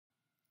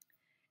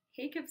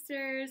Hey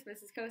Kipsters,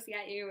 Mrs. Kosi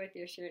at you with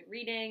your shirt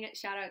reading.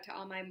 Shout out to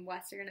all my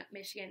Western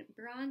Michigan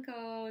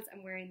Broncos.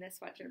 I'm wearing this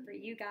sweatshirt for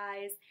you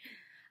guys.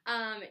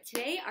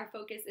 Today our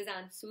focus is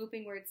on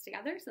swooping words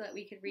together so that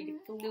we can read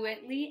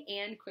fluently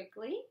and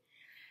quickly.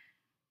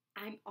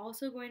 I'm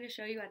also going to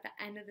show you at the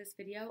end of this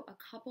video a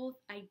couple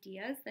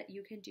ideas that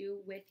you can do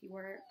with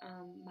your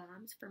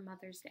moms for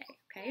Mother's Day,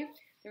 okay?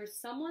 There's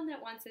someone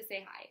that wants to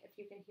say hi. If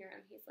you can hear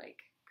him, he's like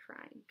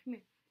crying. Come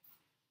here.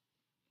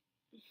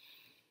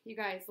 You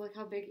guys, look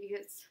how big he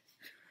is.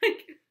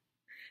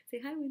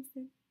 Say hi,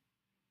 Winston.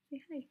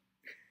 Say hi.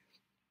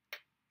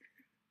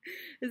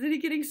 Isn't he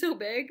getting so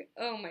big?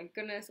 Oh my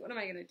goodness, what am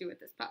I going to do with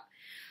this pup?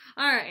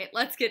 All right,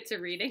 let's get to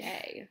reading.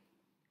 Day.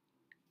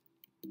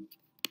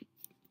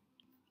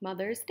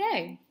 Mother's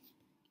Day.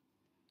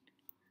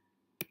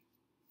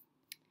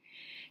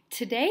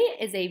 Today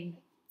is a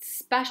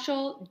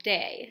special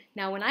day.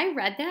 Now, when I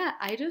read that,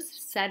 I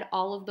just said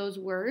all of those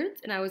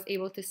words and I was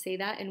able to say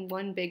that in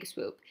one big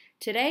swoop.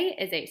 Today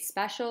is a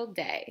special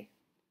day.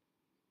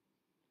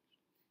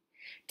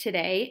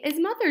 Today is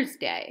Mother's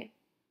Day.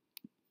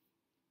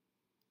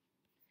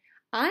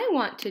 I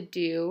want to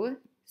do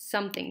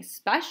something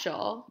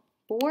special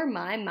for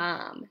my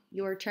mom.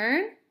 Your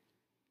turn.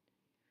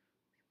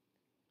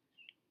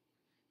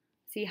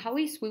 See how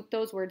we swoop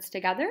those words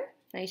together?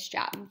 Nice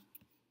job.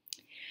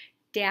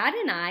 Dad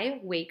and I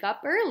wake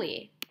up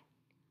early.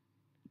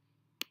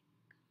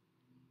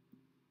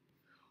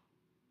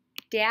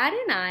 Dad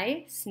and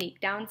I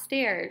sneak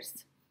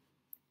downstairs.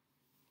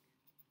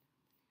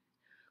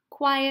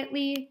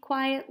 Quietly,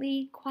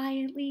 quietly,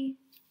 quietly.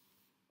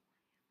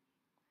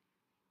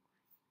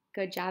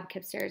 Good job,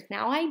 Kipsters.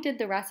 Now I did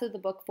the rest of the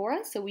book for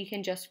us so we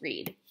can just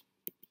read.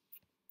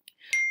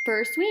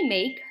 First, we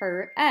make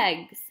her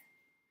eggs.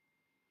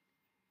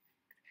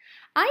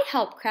 I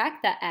help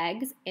crack the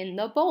eggs in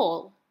the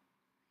bowl.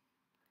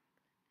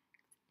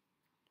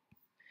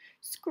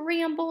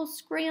 Scramble,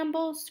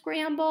 scramble,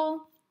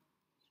 scramble.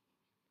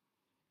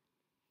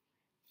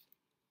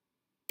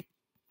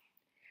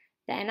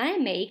 Then I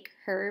make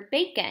her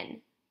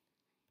bacon.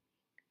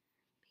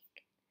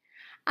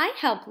 I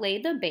help lay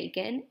the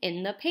bacon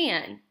in the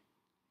pan.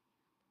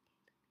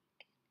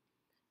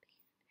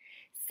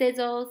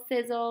 Sizzle,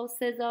 sizzle,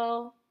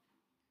 sizzle.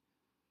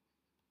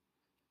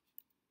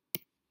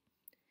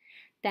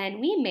 Then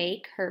we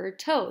make her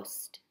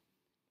toast.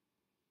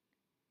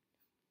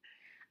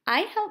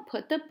 I help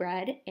put the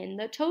bread in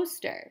the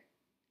toaster.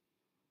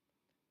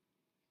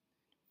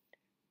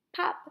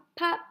 Pop,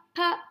 pop,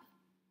 pop.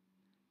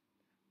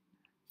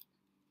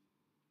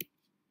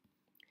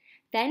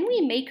 Then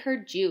we make her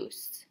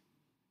juice.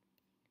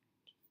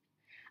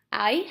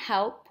 I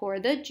help pour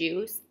the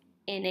juice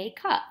in a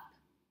cup.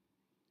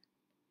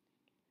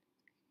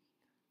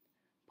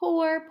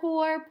 Pour,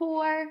 pour,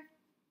 pour.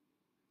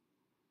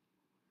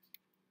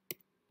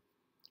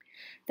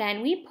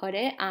 Then we put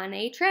it on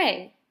a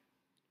tray.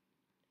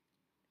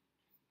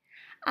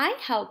 I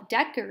help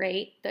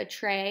decorate the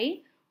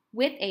tray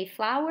with a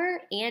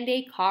flower and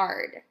a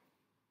card.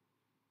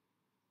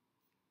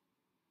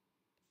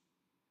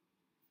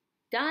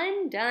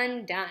 Done,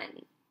 done,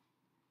 done.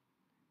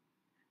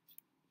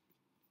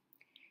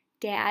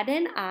 Dad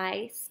and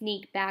I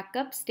sneak back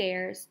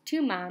upstairs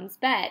to Mom's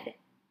bed.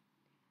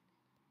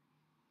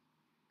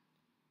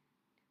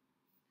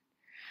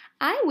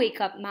 I wake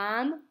up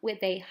Mom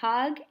with a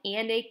hug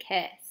and a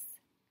kiss.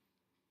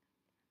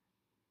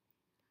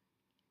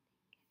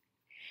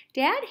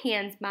 Dad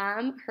hands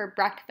Mom her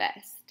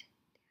breakfast.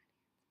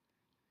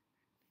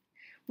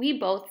 We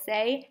both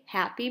say,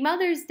 Happy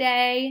Mother's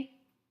Day.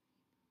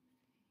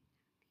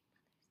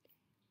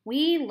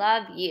 We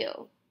love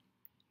you.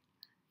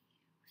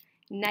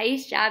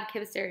 Nice job,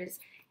 Kipsters.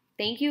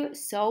 Thank you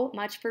so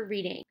much for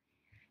reading.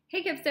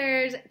 Hey,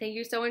 Kipsters. Thank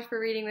you so much for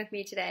reading with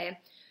me today.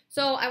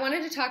 So I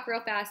wanted to talk real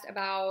fast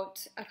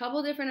about a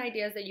couple different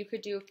ideas that you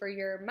could do for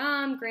your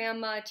mom,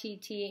 grandma,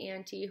 TT,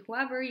 auntie,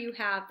 whoever you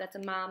have that's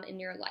a mom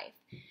in your life.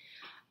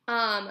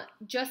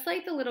 Just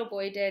like the little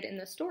boy did in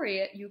the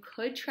story, you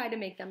could try to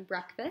make them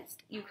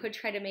breakfast. You could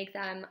try to make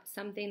them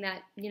something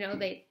that,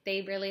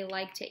 they really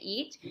like to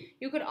eat.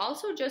 You could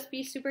also just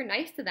be super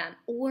nice to them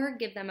or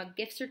give them a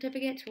gift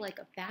certificate to like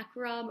a back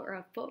rub or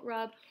a foot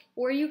rub,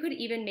 or you could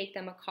even make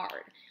them a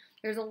card.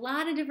 There's a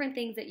lot of different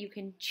things that you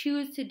can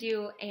choose to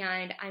do,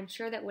 and I'm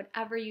sure that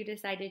whatever you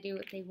decide to do,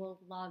 they will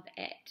love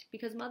it.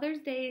 Because Mother's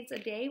Day is a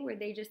day where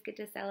they just get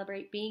to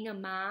celebrate being a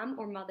mom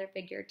or mother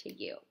figure to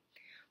you.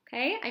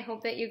 Okay, I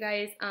hope that you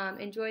guys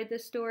enjoyed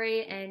this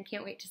story and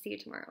can't wait to see you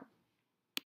tomorrow.